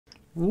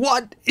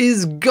What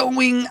is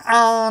going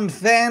on,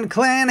 Fan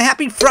Clan?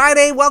 Happy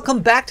Friday! Welcome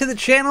back to the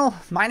channel.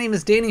 My name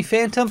is Danny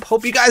Phantom.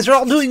 Hope you guys are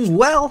all doing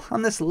well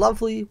on this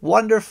lovely,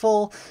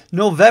 wonderful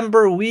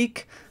November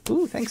week.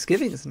 Ooh,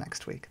 Thanksgiving is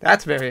next week.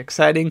 That's very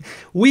exciting.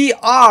 We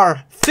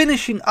are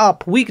finishing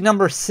up week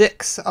number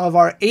 6 of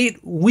our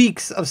 8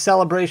 weeks of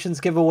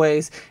celebrations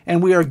giveaways,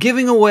 and we are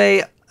giving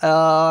away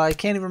I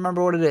can't even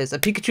remember what it is. A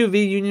Pikachu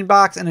V Union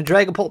box and a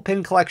Dragapult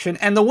pin collection,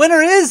 and the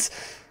winner is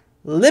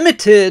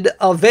limited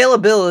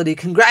availability.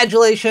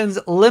 Congratulations,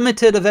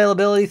 limited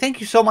availability. Thank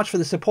you so much for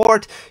the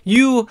support.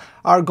 You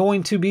are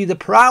going to be the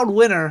proud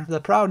winner, the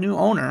proud new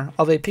owner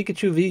of a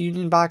Pikachu V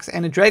Union box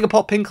and a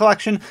Dragapult pin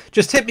collection.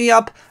 Just hit me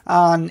up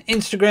on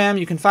Instagram.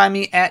 You can find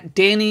me at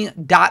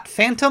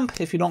danny.phantom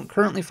if you don't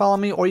currently follow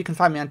me, or you can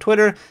find me on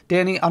Twitter,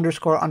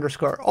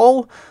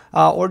 danny__o,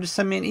 or just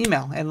send me an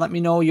email and let me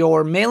know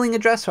your mailing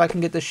address so I can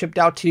get this shipped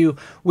out to you.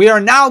 We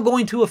are now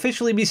going to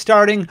officially be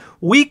starting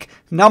week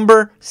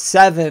number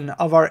 7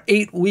 of our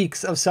 8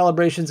 weeks of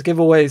celebrations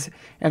giveaways,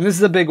 and this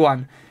is a big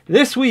one.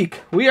 This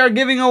week we are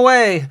giving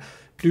away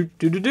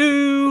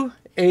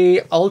a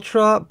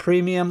ultra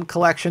premium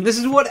collection. This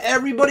is what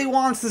everybody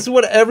wants. This is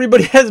what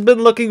everybody has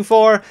been looking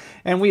for,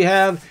 and we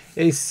have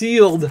a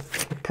sealed,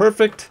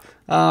 perfect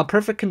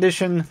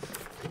condition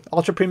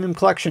ultra premium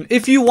collection.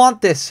 If you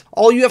want this,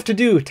 all you have to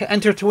do to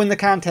enter to win the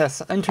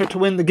contest, enter to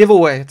win the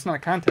giveaway. It's not a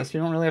contest.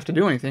 You don't really have to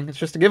do anything. It's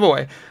just a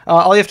giveaway.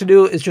 All you have to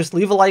do is just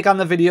leave a like on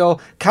the video,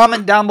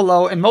 comment down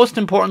below, and most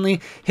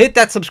importantly, hit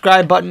that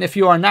subscribe button if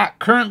you are not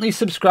currently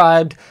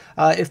subscribed.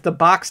 If the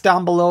box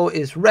down below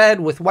is red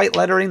with white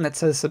lettering that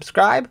says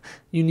subscribe,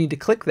 you need to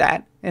click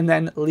that and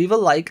then leave a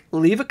like,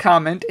 leave a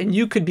comment, and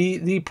you could be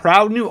the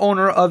proud new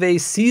owner of a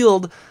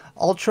sealed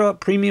ultra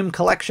premium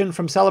collection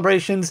from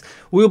Celebrations.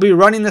 We'll be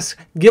running this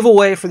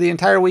giveaway for the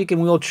entire week, and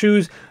we'll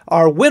choose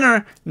our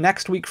winner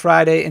next week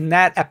Friday in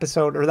that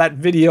episode or that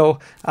video,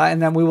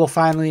 and then we will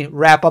finally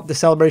wrap up the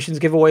Celebrations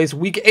giveaways.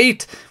 Week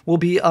 8 will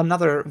be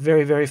another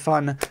very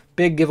fun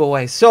big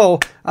giveaway. So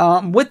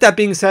with that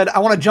being said, I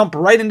want to jump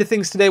right into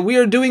things today. We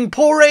are doing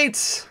pull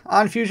rates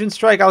on Fusion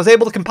Strike. I was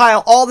able to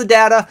compile all the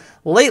data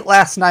late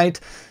last night,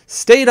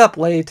 stayed up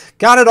late,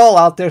 got it all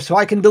out there so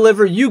I can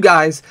deliver you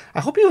guys. I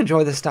hope you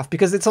enjoy this stuff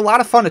because it's a lot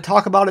of fun to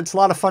talk about. It's a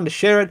lot of fun to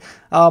share it,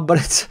 but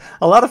it's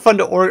a lot of fun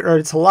to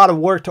it's a lot of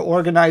work to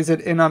organize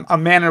it in a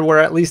manner where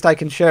at least I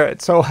can share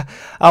it. So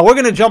we're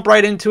gonna jump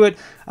right into it.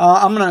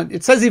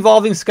 It says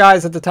Evolving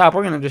Skies at the top.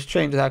 We're gonna just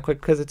change that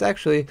quick because it's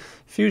actually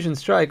Fusion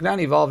Strike, not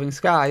Evolving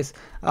Skies.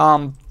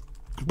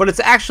 But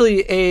it's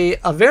actually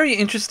a very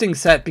interesting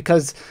set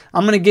because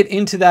I'm going to get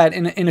into that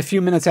in a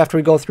few minutes after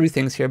we go through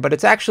things here. But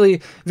it's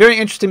actually very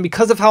interesting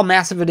because of how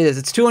massive it is.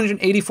 It's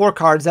 284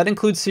 cards. That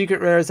includes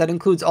secret rares. That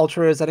includes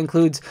ultra rares. That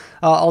includes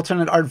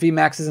alternate art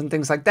VMAXs and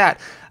things like that.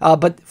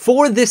 But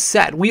for this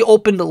set, we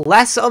opened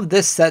less of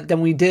this set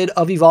than we did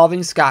of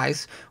Evolving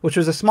Skies, which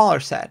was a smaller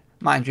set,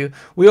 mind you.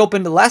 We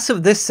opened less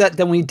of this set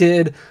than we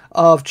did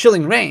of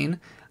Chilling Reign,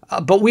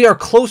 but we are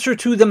closer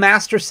to the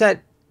master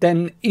set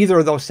than either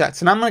of those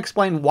sets. And I'm going to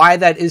explain why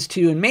that is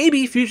to you. And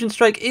maybe Fusion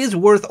Strike is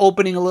worth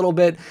opening a little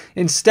bit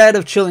instead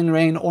of Chilling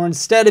Reign or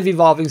instead of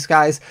Evolving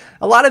Skies.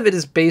 A lot of it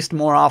is based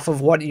more off of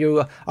what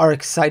you are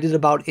excited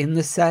about in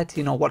the set.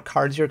 You know, what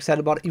cards you're excited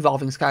about.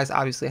 Evolving Skies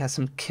obviously has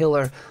some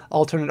killer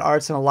alternate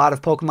arts and a lot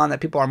of Pokemon that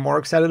people are more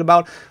excited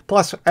about.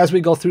 Plus, as we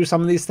go through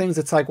some of these things,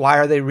 it's like, why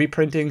are they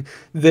reprinting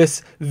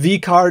this V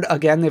card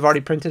again? They've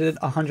already printed it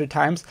 100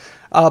 times.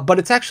 But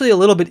it's actually a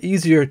little bit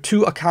easier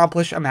to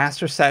accomplish a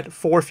master set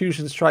for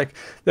Fusion Strike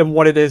than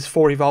what it is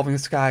for Evolving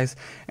Skies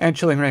and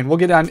Chilling Reign. We'll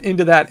get on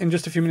into that in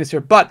just a few minutes here.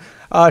 But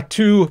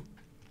to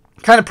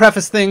kind of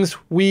preface things,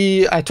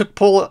 I took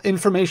pull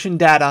information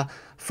data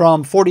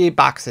from 48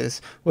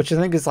 boxes, which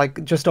I think is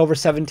like just over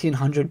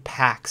 1,700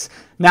 packs.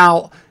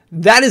 Now,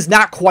 that is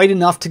not quite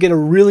enough to get a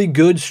really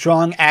good,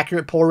 strong,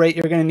 accurate pull rate.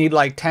 You're going to need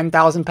like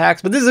 10,000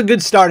 packs, but this is a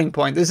good starting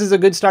point. This is a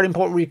good starting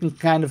point where you can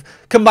kind of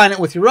combine it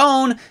with your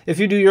own. If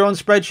you do your own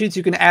spreadsheets,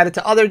 you can add it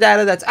to other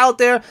data that's out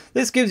there.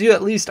 This gives you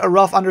at least a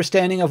rough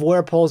understanding of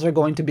where pulls are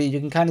going to be. You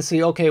can kind of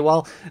see, okay,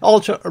 well,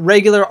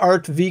 regular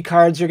art V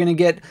cards, you're going to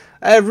get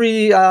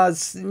every, you're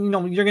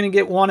going to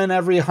get one in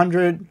every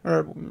 100,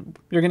 or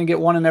you're going to get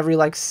one in every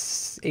like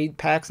 8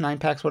 packs, 9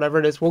 packs, whatever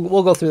it is.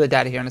 We'll go through the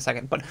data here in a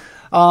second. But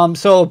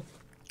so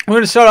we're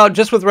going to start out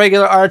just with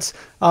regular arts.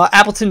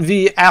 Appleton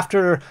V,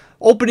 after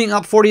opening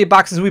up 48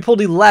 boxes, we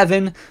pulled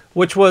 11,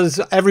 which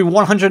was every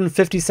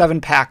 157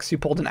 packs you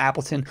pulled an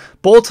Appleton.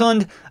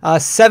 Boltund,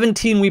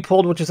 17 we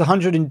pulled, which is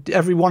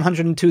every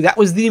 102. That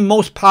was the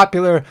most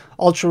popular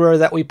ultra rare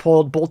that we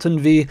pulled,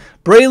 Boltund V.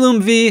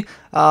 Breloom V,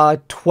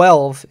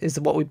 12 is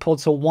what we pulled,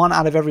 so 1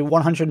 out of every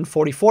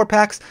 144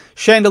 packs.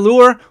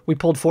 Chandelure, we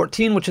pulled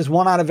 14, which is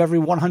 1 out of every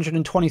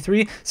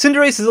 123.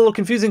 Cinderace is a little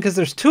confusing because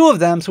there's 2 of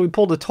them, so we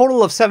pulled a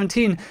total of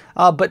 17,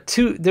 but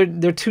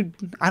they're two,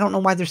 I don't know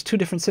why there's 2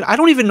 different, I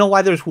don't even know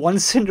why there's 1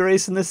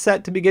 Cinderace in this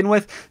set to begin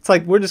with. It's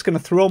like we're just going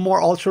to throw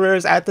more ultra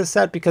rares at this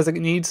set because it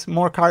needs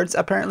more cards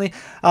apparently.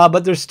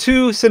 But there's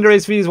 2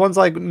 Cinderace Vs, one's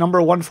like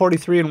number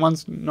 143 and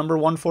one's number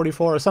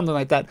 144 or something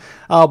like that.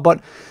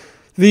 But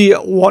The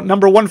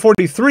number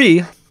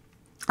 143,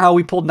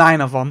 we pulled 9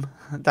 of them.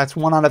 That's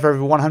 1 out of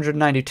every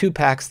 192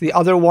 packs. The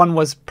other one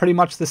was pretty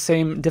much the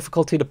same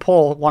difficulty to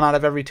pull, 1 out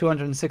of every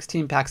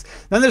 216 packs.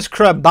 Then there's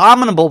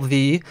Crabominable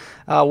V,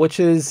 which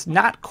is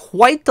not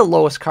quite the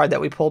lowest card that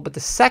we pulled, but the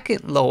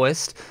second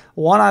lowest,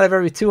 1 out of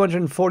every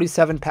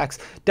 247 packs.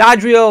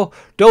 Dodrio,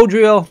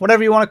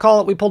 whatever you want to call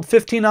it, we pulled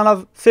 15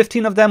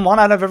 of them, 1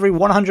 out of every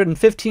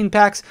 115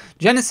 packs.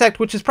 Genesect,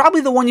 which is probably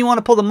the one you want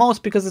to pull the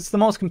most because it's the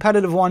most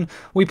competitive one,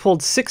 we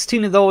pulled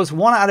 16 of those,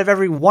 1 out of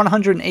every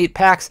 108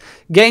 packs.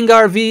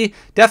 Gengar V,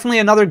 definitely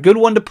another good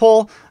one to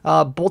pull.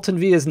 Bolton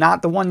V is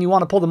not the one you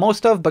want to pull the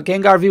most of, but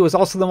Gengar V was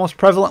also the most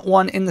prevalent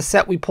one in the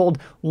set. We pulled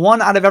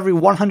 1 out of every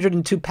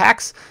 102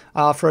 packs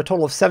for a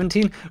total of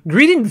 17.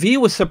 Greedent V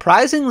was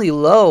surprisingly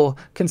low,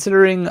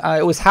 considering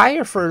it was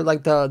higher for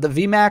like the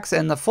VMAX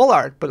and the full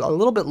art, but a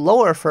little bit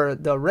lower for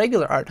the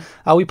regular art.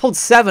 We pulled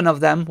 7 of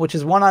them, which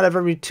is 1 out of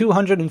every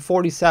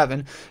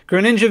 247.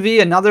 Greninja V,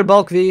 another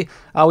bulk V,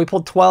 we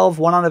pulled 12,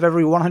 1 out of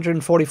every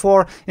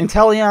 144.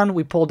 Inteleon,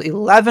 we pulled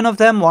 11 of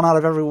them, 1 out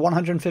of every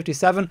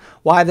 157.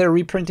 Why they're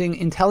reprinting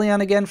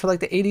Inteleon again for like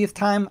the 80th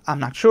time, I'm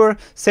not sure.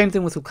 Same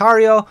thing with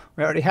Lucario.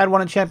 We already had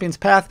one in Champion's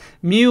Path.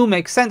 Mew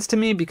makes sense to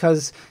me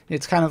because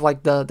it's kind of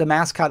like the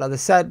mascot of the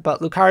set, but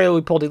Lucario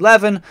we pulled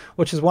 11,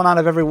 which is 1 out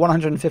of every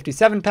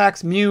 157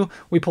 packs. Mew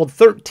we pulled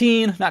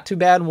 13, not too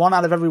bad, 1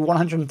 out of every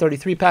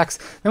 133 packs.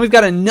 Then we've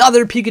got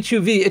another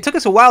Pikachu V. It took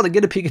us a while to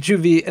get a Pikachu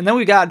V, and then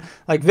we got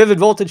like Vivid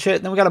Voltage shit,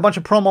 and then we got a bunch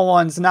of promo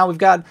ones, and now we've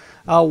got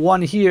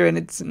one here, and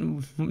it's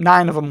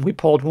 9 of them we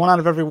pulled, 1 out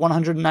of every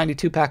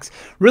 192 packs.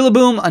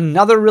 Rillaboom,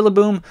 another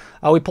Rillaboom,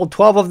 we pulled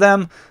 12 of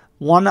them,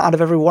 1 out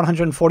of every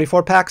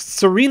 144 packs.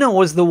 Serena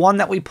was the one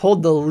that we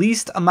pulled the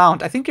least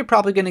amount. I think you're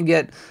probably going to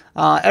get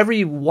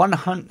every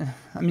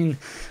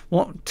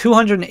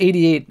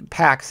 288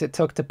 packs it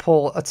took to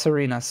pull a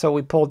Serena. So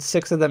we pulled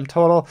 6 of them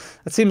total.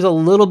 That seems a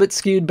little bit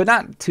skewed, but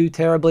not too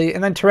terribly.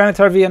 And then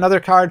Tyranitar V, another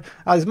card.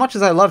 As much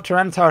as I love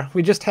Tyranitar,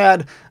 we just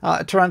had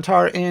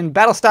Tyranitar in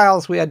Battle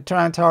Styles. We had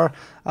Tyranitar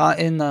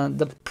in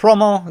the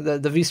promo,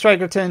 the V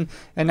Strikerton,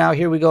 and now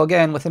here we go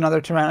again with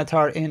another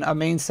Tyranitar in a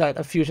main set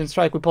of Fusion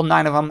Strike. We pulled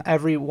 9 of them,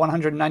 every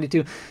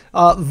 192.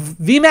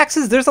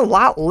 VMAXs, there's a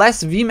lot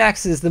less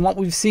VMAXs than what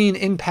we've seen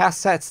in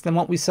past sets, than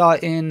what we saw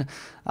in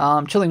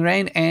Chilling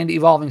Reign and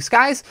Evolving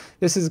Skies.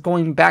 This is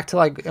going back to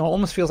like, it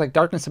almost feels like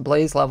Darkness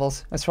Ablaze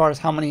levels as far as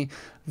how many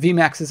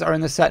VMAXs are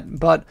in the set.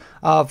 But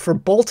for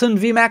Bolton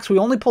VMAX, we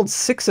only pulled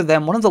 6 of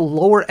them, one of the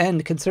lower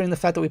end considering the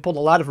fact that we pulled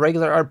a lot of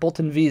regular art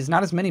Bolton Vs,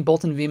 not as many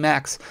Bolton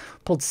VMAX.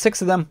 Pulled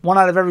 6 of them, 1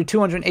 out of every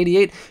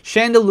 288.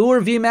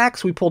 Chandelure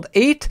VMAX, we pulled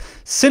 8.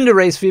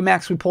 Cinderace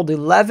VMAX, we pulled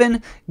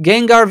 11.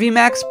 Gengar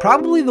VMAX,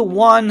 probably the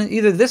one,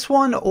 either this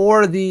one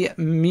or the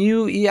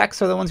Mew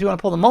EX are the ones you want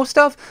to pull the most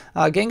of.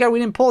 Gengar we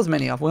didn't pull as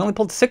many of. We only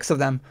pulled 6 of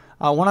them.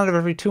 1 out of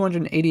every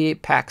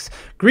 288 packs.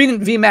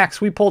 Greedent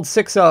VMAX, we pulled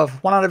 6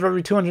 of. 1 out of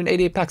every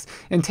 288 packs.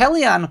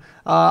 Inteleon,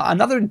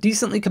 another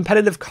decently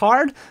competitive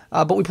card,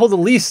 but we pulled the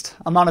least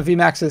amount of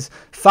VMAXs,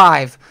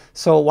 5.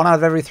 So 1 out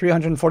of every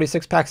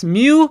 346 packs.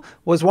 Mew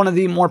was one of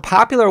the more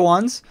popular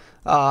ones,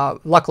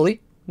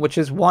 luckily, which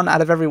is 1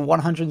 out of every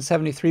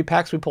 173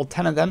 packs. We pulled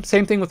 10 of them.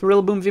 Same thing with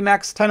Rillaboom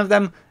VMAX, 10 of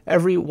them,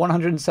 every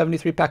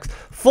 173 packs.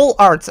 Full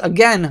arts,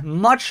 again,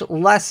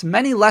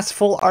 many less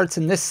full arts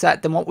in this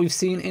set than what we've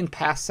seen in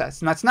past sets.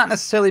 And that's not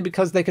necessarily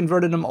because they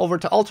converted them over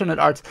to alternate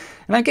arts.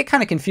 And I get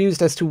kind of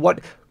confused as to what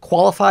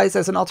qualifies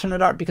as an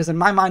alternate art, because in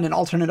my mind, an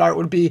alternate art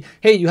would be,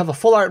 hey, you have a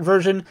full art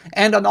version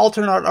and an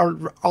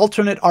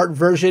alternate art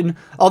version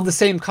of the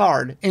same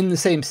card in the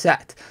same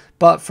set.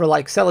 But for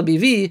like Celebi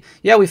V,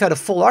 yeah, we've had a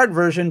full art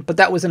version, but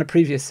that was in a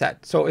previous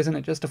set. So isn't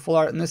it just a full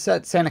art in this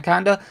set?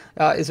 Sandaconda,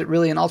 is it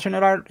really an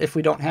alternate art if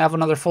we don't have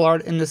another full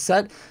art in this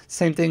set?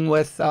 Same thing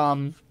with,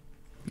 I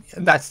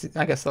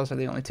guess those are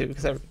the only 2,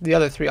 because the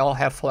other 3 all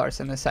have full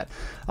arts in this set.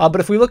 But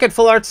if we look at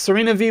full arts,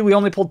 Serena V, we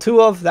only pulled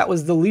 2 of. That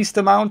was the least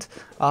amount,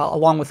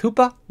 along with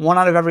Hoopa, 1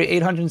 out of every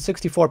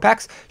 864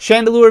 packs.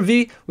 Chandelure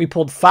V, we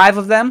pulled 5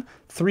 of them.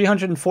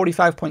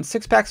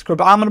 345.6 packs.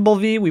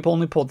 Crabominable V, we've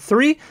only pulled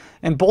 3.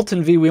 And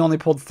Bolton V, we only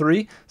pulled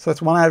 3. So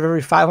that's 1 out of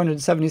every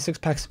 576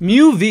 packs.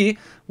 Mew V,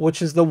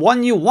 which is the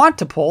one you want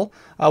to pull,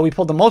 we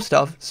pulled the most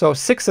of. So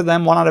 6 of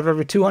them, 1 out of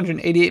every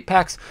 288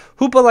 packs.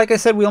 Hoopa, like I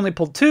said, we only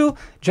pulled 2.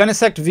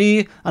 Genesect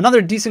V,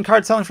 another decent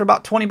card selling for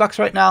about 20 bucks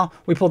right now.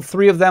 We pulled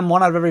 3 of them,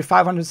 1 out of every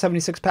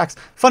 576 packs.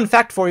 Fun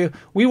fact for you,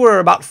 we were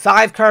about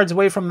 5 cards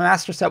away from a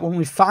master set when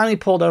we finally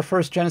pulled our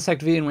first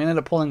Genesect V, and we ended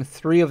up pulling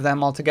 3 of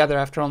them altogether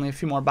after only a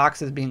few more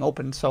boxes being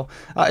opened. So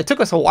it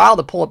took us a while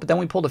to pull it, but then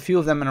we pulled a few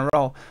of them in a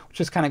row, which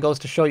just kind of goes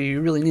to show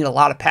you really need a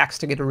lot of packs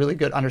to get a really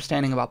good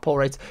understanding about pull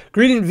rates.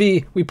 Greedent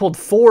V, we pulled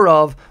 4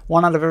 of,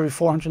 1 out of every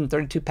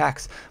 432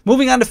 packs.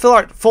 Moving on to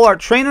full art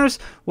trainers,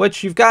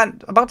 which you've got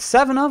about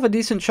 7 of, a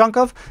decent chunk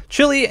of.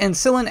 Chili and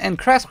Sillin and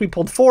Crest, we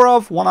pulled 4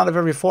 of, 1 out of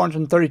every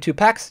 432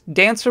 packs.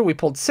 Dancer, we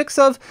pulled 6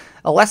 of.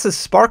 Alessa's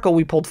Sparkle,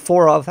 we pulled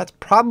 4 of. That's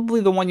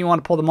probably the one you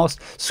want to pull the most.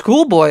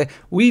 Schoolboy,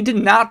 we did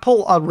not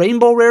pull a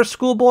Rainbow Rare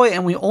Schoolboy,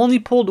 and we only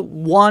pulled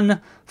 1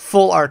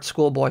 full art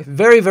Schoolboy.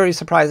 Very, very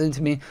surprising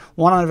to me.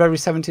 1 out of every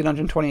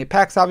 1,728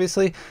 packs,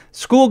 obviously.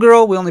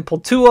 Schoolgirl, we only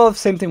pulled 2 of.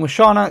 Same thing with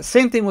Shauna.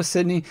 Same thing with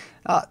Sydney.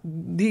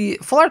 The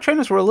full art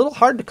trainers were a little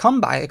hard to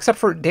come by, except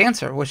for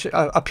Dancer, which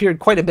appeared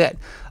quite a bit.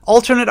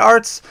 Alternate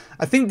arts,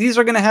 I think these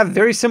are going to have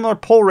very similar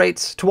pull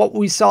rates to what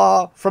we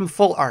saw from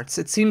full arts.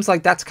 It seems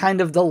like that's kind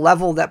of the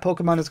level that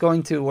Pokemon is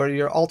going to, where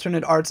your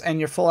alternate arts and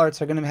your full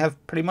arts are going to have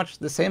pretty much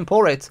the same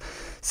pull rates.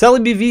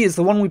 Celebi V is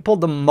the one we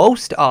pulled the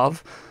most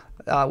of.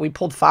 We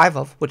pulled 5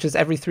 of, which is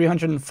every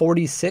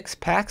 346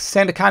 packs.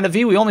 Sandaconda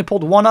V, we only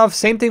pulled 1 of.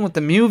 Same thing with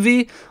the Mew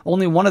V,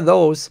 only 1 of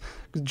those.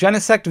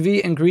 Genesect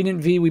V and Greedent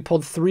V, we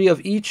pulled 3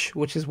 of each,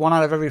 which is 1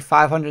 out of every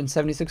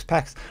 576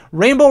 packs.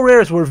 Rainbow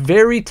Rares were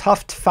very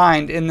tough to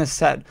find in this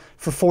set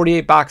for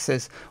 48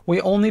 boxes.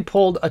 We only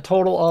pulled a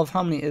total of,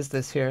 how many is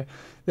this here?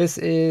 This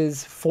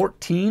is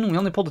 14. We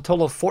only pulled a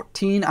total of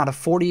 14 out of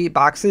 48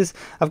 boxes.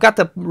 I've got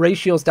the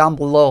ratios down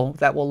below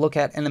that we'll look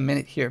at in a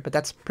minute here, but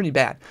that's pretty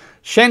bad.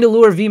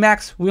 Chandelure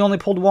VMAX, we only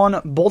pulled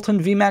 1.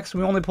 Bolton VMAX,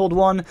 we only pulled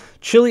 1.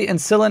 Chili and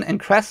Cylin and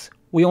Cress,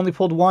 we only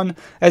pulled 1.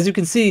 As you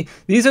can see,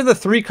 these are the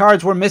 3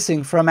 cards we're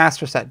missing for a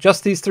master set.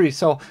 Just these 3.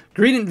 So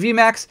Greedent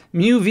VMAX,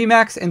 Mew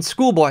VMAX, and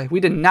Schoolboy.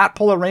 We did not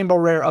pull a rainbow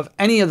rare of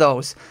any of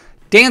those.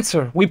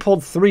 Dancer, we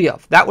pulled 3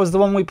 of. That was the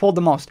one we pulled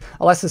the most.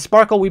 Alessa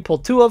Sparkle, we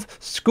pulled 2 of.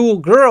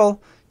 Schoolgirl,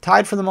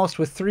 tied for the most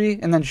with 3.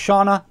 And then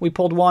Shauna, we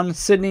pulled 1.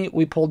 Sydney,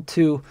 we pulled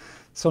 2.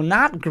 So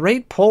not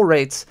great pull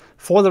rates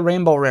for the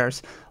rainbow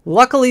rares.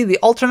 Luckily, the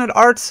alternate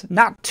arts,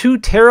 not too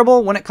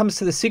terrible when it comes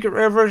to the secret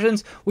rare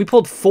versions. We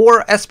pulled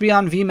 4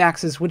 Espeon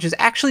VMAXs, which is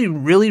actually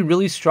really,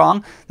 really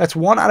strong. That's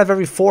 1 out of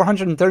every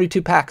 432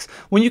 packs.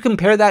 When you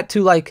compare that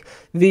to like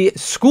the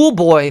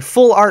Schoolboy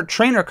full art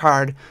trainer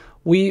card,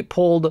 we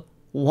pulled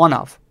 1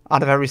 of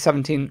out of every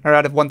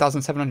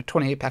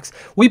 1,728 packs.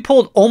 We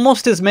pulled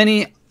almost as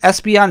many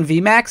Espeon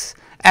VMAX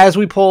as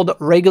we pulled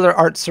regular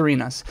art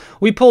Serenas.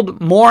 We pulled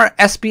more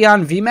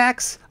Espeon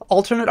VMAX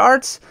alternate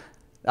arts.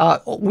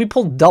 We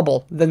pulled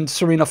double than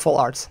Serena full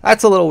arts.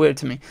 That's a little weird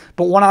to me.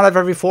 But 1 out of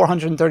every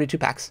 432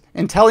 packs.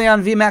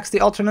 Inteleon VMAX,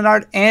 the alternate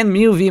art, and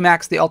Mew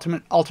VMAX, the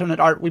alternate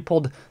art, we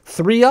pulled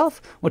 3 of,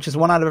 which is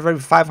 1 out of every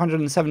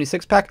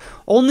 576 pack.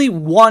 Only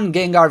 1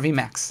 Gengar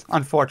VMAX,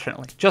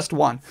 unfortunately. Just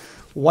 1.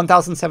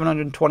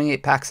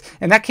 1,728 packs.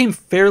 And that came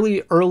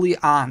fairly early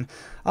on.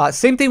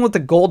 Same thing with the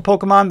gold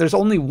Pokemon. There's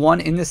only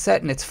 1 in this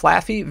set, and it's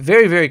Flaffy.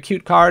 Very, very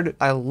cute card.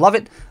 I love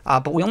it.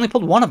 But we only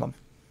pulled 1 of them.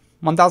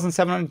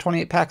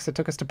 1,728 packs. It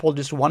took us to pull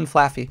just 1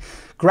 Flaffy.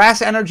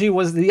 Grass Energy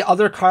was the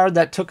other card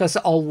that took us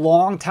a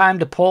long time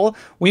to pull.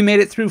 We made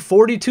it through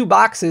 42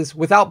 boxes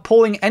without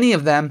pulling any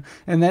of them,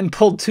 and then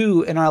pulled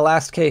 2 in our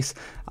last case.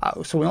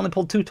 So we only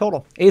pulled 2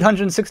 total.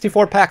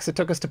 864 packs it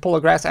took us to pull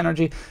a Grass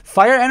Energy.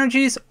 Fire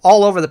Energies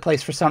all over the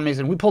place for some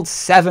reason. We pulled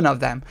 7 of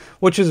them,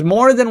 which is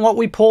more than what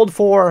we pulled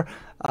for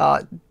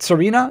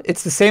Serena.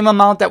 It's the same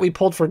amount that we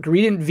pulled for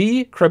Greedent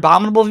V,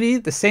 Crabominable V,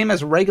 the same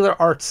as regular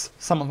arts,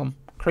 some of them.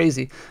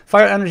 Crazy.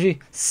 Fire Energy,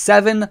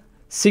 7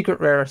 secret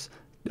rares.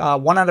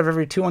 1 out of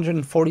every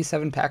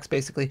 247 packs,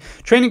 basically.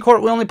 Training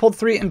Court, we only pulled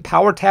 3, and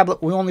Power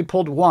Tablet, we only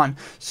pulled 1.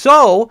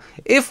 So,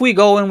 if we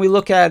go and we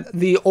look at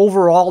the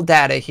overall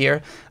data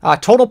here,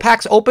 total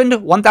packs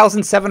opened,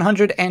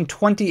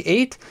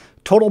 1,728.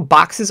 Total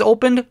boxes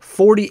opened,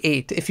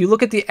 48. If you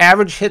look at the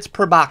average hits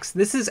per box,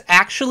 this is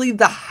actually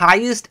the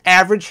highest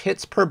average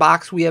hits per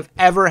box we have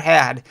ever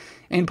had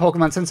in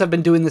Pokemon since I've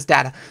been doing this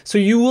data. So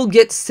you will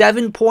get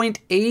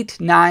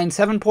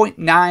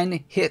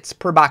 7.9 hits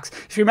per box.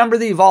 If you remember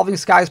the Evolving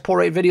Skies pull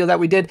rate video that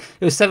we did,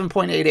 it was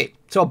 7.88.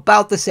 So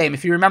about the same.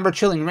 If you remember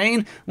Chilling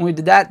Rain, when we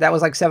did that, that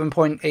was like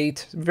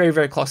 7.8. Very,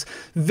 very close.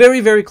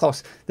 Very, very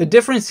close. The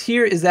difference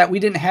here is that we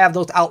didn't have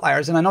those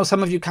outliers. And I know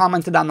some of you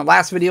commented on the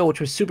last video,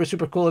 which was super,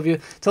 super cool of you,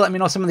 to let me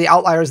know some of the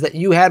outliers that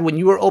you had when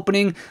you were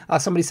opening.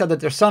 Somebody said that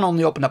their son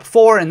only opened up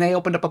 4, and they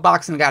opened up a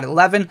box and got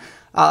 11.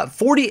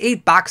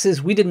 48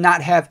 boxes. We did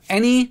not have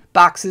any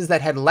boxes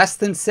that had less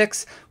than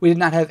 6. We did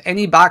not have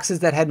any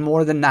boxes that had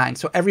more than 9.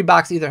 So every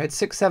box either had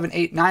 6, 7,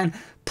 8, 9.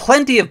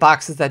 Plenty of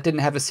boxes that didn't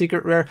have a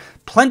secret rare.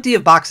 Plenty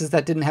of boxes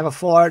that didn't have a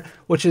full art,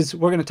 which is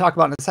we're going to talk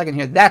about in a second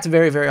here. That's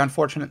very, very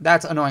unfortunate.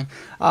 That's annoying.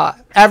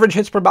 Average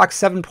hits per box,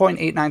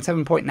 7.89,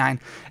 7.9.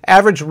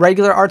 Average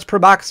regular arts per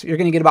box, you're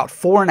going to get about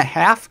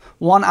 4.5.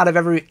 1 out of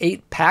every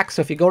 8 packs.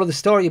 So if you go to the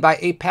store, you buy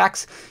 8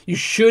 packs, you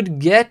should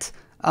get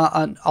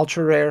an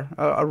ultra rare,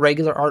 a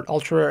regular art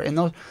ultra rare in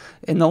those.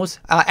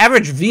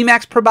 Average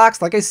VMAX per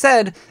box, like I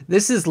said,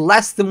 this is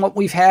less than what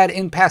we've had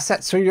in past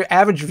sets. So your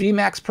average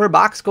VMAX per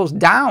box goes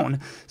down.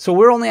 So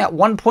we're only at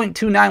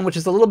 1.29, which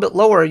is a little bit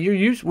lower.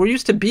 We're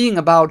used to being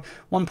about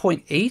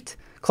 1.8.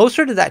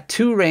 Closer to that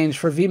 2 range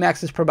for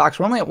VMAXs per box.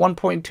 We're only at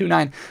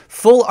 1.29.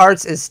 Full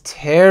arts is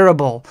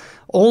terrible.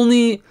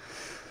 Only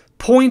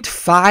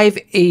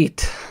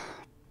 0.58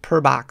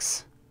 per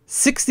box.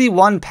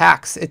 61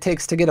 packs it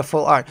takes to get a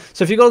full art.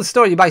 So if you go to the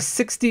store, you buy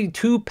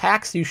 62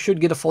 packs, you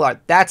should get a full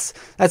art. That's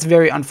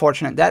very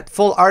unfortunate. That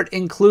full art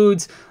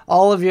includes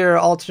all of your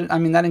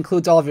that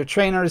includes all of your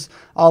trainers,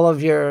 all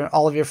of your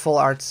full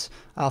arts,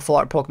 full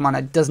art Pokemon.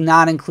 It does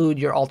not include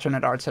your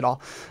alternate arts at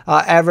all.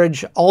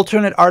 Average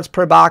alternate arts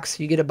per box,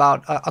 you get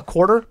about a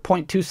quarter,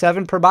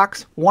 0.27 per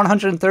box.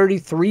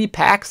 133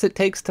 packs it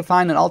takes to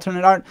find an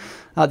alternate art.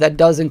 That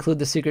does include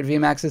the secret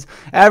VMAXs.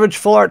 Average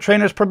full art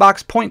trainers per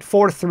box,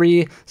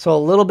 0.43, so a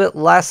little bit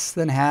less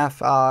than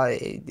half.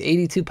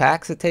 82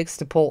 packs it takes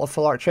to pull a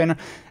full art trainer.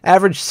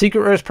 Average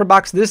secret rares per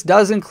box. This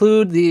does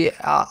include the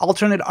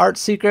alternate art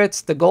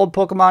secrets, the gold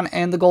Pokemon,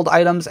 and the gold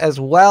items, as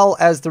well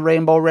as the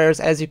rainbow rares.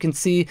 As you can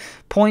see,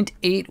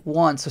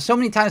 0.81. So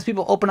many times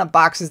people open up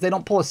boxes, they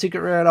don't pull a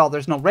secret rare at all.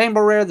 There's no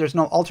rainbow rare, there's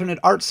no alternate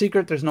art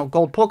secret, there's no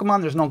gold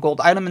Pokemon, there's no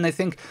gold item, and they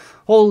think,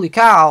 holy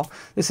cow,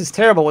 this is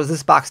terrible. Was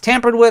this box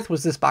tampered with?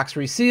 Was this box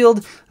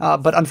resealed?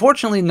 But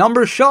unfortunately,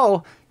 numbers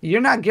show you're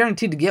not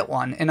guaranteed to get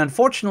one. And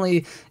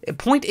unfortunately,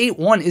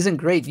 0.81 isn't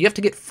great. You have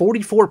to get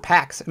 44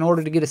 packs in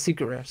order to get a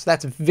secret rare. So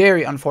that's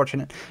very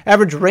unfortunate.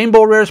 Average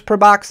rainbow rares per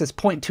box is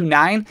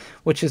 0.29,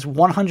 which is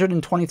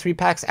 123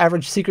 packs.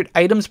 Average secret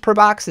items per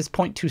box is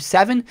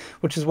 0.27,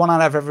 which is 1 out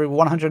of every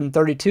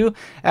 132.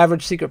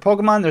 Average secret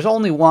Pokemon, there's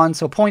only one,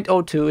 so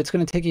 0.02. It's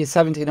going to take you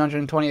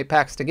 1,728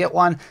 packs to get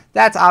one.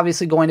 That's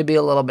obviously going to be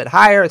a little bit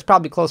higher. It's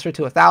probably closer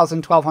to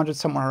 1,000, 1,200,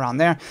 somewhere around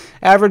there.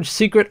 Average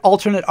secret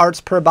alternate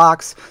arts per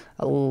box,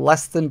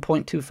 less than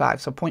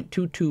 0.25, so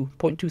 0.22,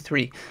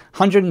 0.23,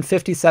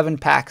 157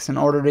 packs in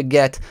order to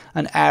get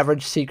an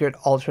average secret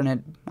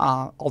alternate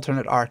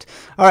art.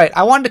 All right,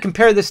 I wanted to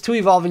compare this to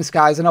Evolving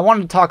Skies, and I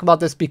wanted to talk about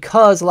this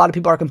because a lot of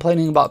people are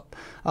complaining about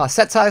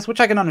set size, which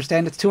I can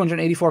understand. It's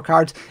 284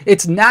 cards.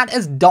 It's not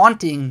as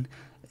daunting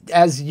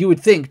as you would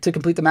think to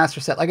complete the master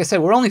set. Like I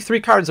said, we're only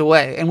 3 cards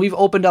away, and we've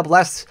opened up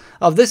less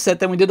of this set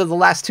than we did of the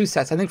last 2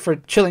 sets. I think for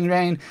Chilling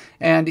Reign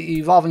and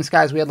Evolving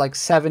Skies, we had like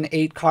 7,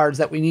 8 cards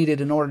that we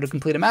needed in order to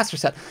complete a master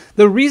set.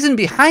 The reason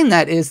behind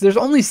that is there's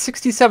only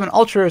 67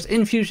 Ultra Rares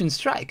in Fusion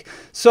Strike.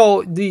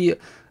 So the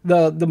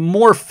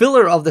more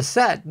filler of the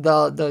set,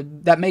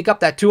 that make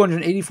up that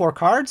 284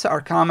 cards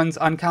are commons,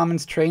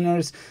 uncommons,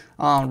 trainers,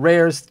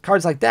 rares,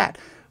 cards like that.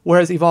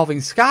 Whereas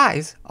Evolving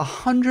Skies,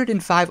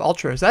 105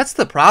 Ultras. That's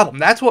the problem.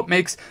 That's what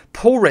makes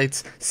pull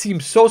rates seem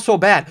so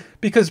bad,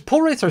 because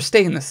pull rates are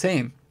staying the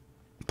same.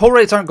 Pull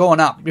rates aren't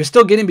going up. You're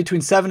still getting between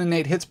 7 and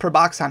 8 hits per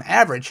box on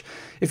average.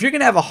 If you're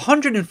going to have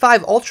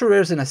 105 Ultra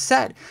Rares in a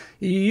set,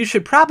 you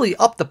should probably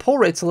up the pull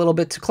rates a little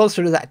bit to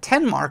closer to that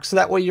 10 mark, so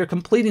that way you're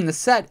completing the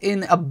set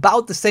in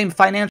about the same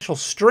financial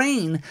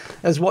strain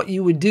as what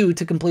you would do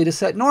to complete a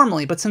set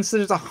normally. But since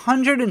there's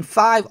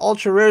 105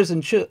 Ultra Rares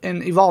in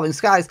Evolving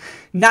Skies,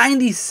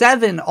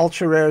 97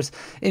 Ultra Rares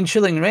in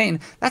Chilling Reign,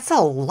 that's a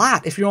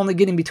lot if you're only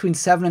getting between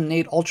 7 and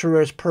 8 Ultra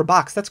Rares per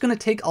box. That's going to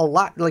take a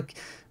lot, like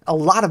a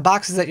lot of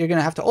boxes that you're going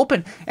to have to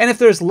open. And if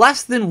there's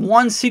less than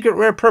 1 secret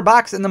rare per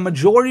box, and the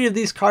majority of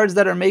these cards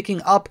that are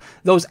making up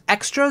those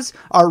extras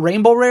are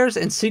rainbow rares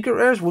and secret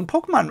rares, when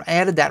Pokemon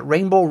added that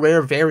rainbow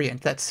rare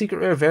variant, that secret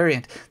rare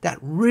variant, that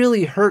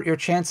really hurt your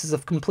chances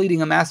of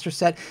completing a master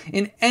set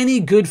in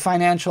any good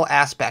financial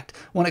aspect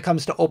when it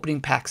comes to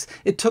opening packs.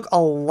 It took a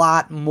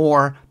lot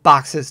more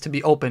boxes to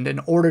be opened in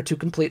order to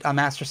complete a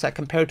master set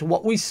compared to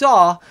what we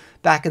saw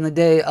back in the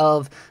day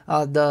of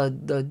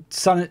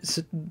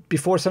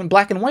before Sun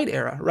Black and White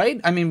era,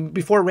 right? I mean,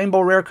 before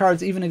rainbow rare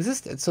cards even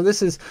existed. So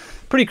this is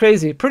pretty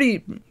crazy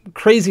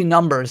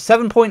numbers.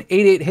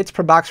 7.88 hits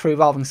per box for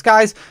Evolving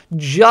Skies,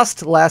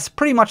 just less,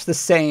 pretty much the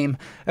same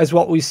as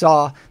what we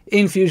saw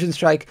in Fusion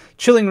Strike.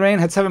 Chilling Reign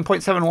had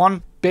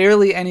 7.71,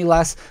 barely any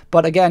less,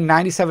 but again,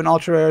 97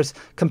 Ultra Rares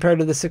compared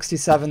to the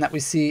 67 that we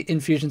see in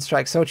Fusion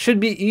Strike. So it should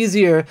be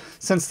easier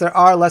since there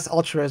are less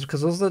Ultra Rares,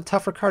 because those are the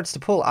tougher cards to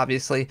pull,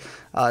 obviously.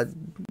 A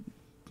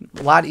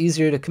lot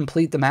easier to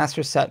complete the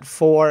master set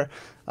for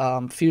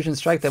Fusion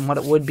Strike than what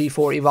it would be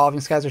for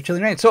Evolving Skies or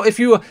Chilling Reign. So if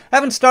you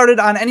haven't started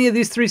on any of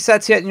these 3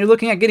 sets yet and you're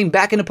looking at getting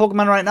back into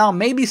Pokemon right now,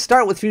 maybe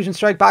start with Fusion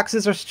Strike.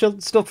 Boxes are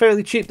still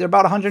fairly cheap. They're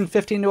about $115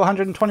 to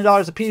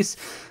 $120 a piece.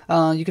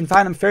 You can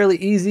find them fairly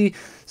easy,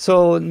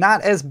 so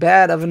not as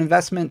bad of an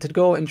investment to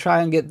go and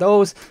try and get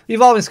those.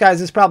 Evolving Skies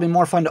is probably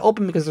more fun to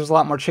open because there's a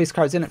lot more chase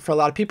cards in it for a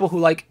lot of people who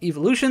like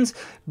evolutions,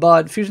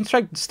 but Fusion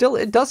Strike still,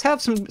 it does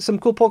have some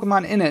cool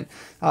Pokemon in it.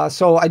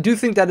 So I do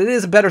think that it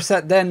is a better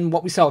set than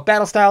what we saw with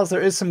Battle Styles.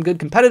 There is some good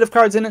competitive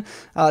cards in it,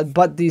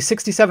 but the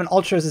 67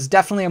 Ultras is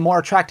definitely a more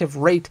attractive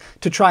rate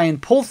to try and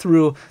pull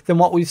through than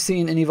what we've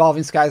seen in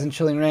Evolving Skies and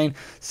Chilling Reign.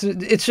 So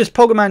it's just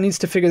Pokemon needs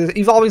to figure this.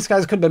 Evolving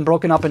Skies could have been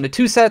broken up into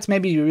 2 sets.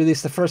 Maybe you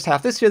release the first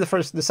half this year,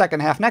 the second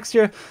half next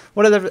year,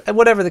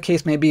 whatever the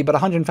case may be. But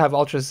 105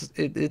 Ultras,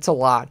 it's a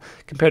lot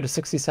compared to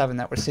 67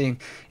 that we're seeing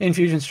in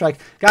Fusion Strike.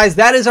 Guys,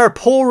 that is our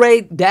pull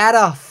rate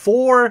data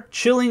for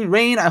Chilling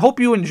Reign. I hope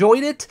you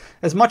enjoyed it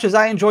as much as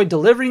I enjoyed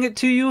delivering it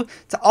to you.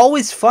 It's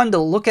always fun to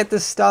look at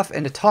this stuff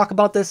and to talk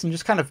about this and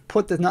just kind of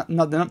put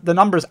the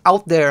numbers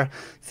out there,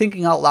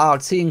 thinking out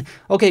loud, seeing,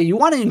 okay, you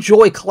want to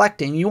enjoy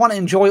collecting, you want to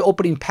enjoy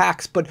opening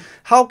packs, but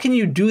how can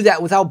you do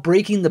that without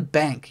breaking the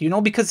bank? You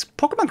know, because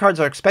Pokemon cards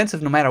are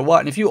expensive no matter what.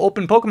 And if you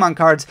open Pokemon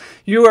cards cards,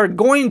 you are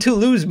going to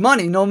lose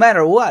money no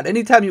matter what.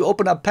 Anytime you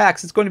open up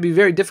packs, it's going to be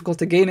very difficult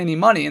to gain any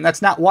money, and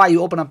that's not why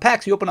you open up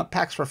packs. You open up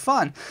packs for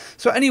fun.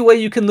 So any way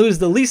you can lose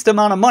the least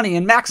amount of money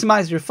and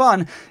maximize your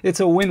fun,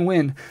 it's a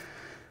win-win.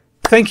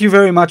 Thank you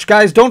very much,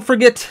 guys. Don't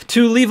forget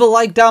to leave a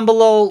like down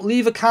below,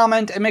 leave a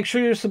comment, and make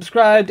sure you're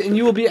subscribed, and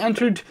you will be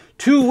entered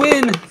to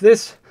win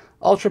this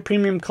Ultra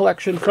Premium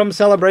Collection from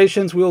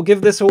Celebrations. We will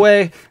give this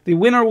away. The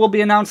winner will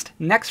be announced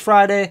next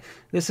Friday.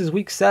 This is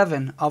week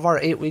 7 of our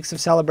 8 weeks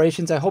of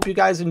Celebrations. I hope you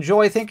guys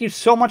enjoy. Thank you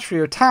so much for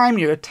your time,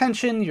 your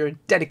attention, your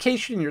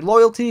dedication, your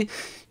loyalty.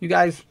 You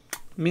guys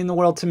mean the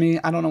world to me.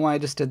 I don't know why I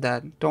just did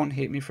that. Don't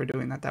hate me for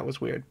doing that. That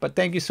was weird. But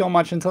thank you so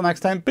much. Until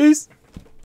next time, peace.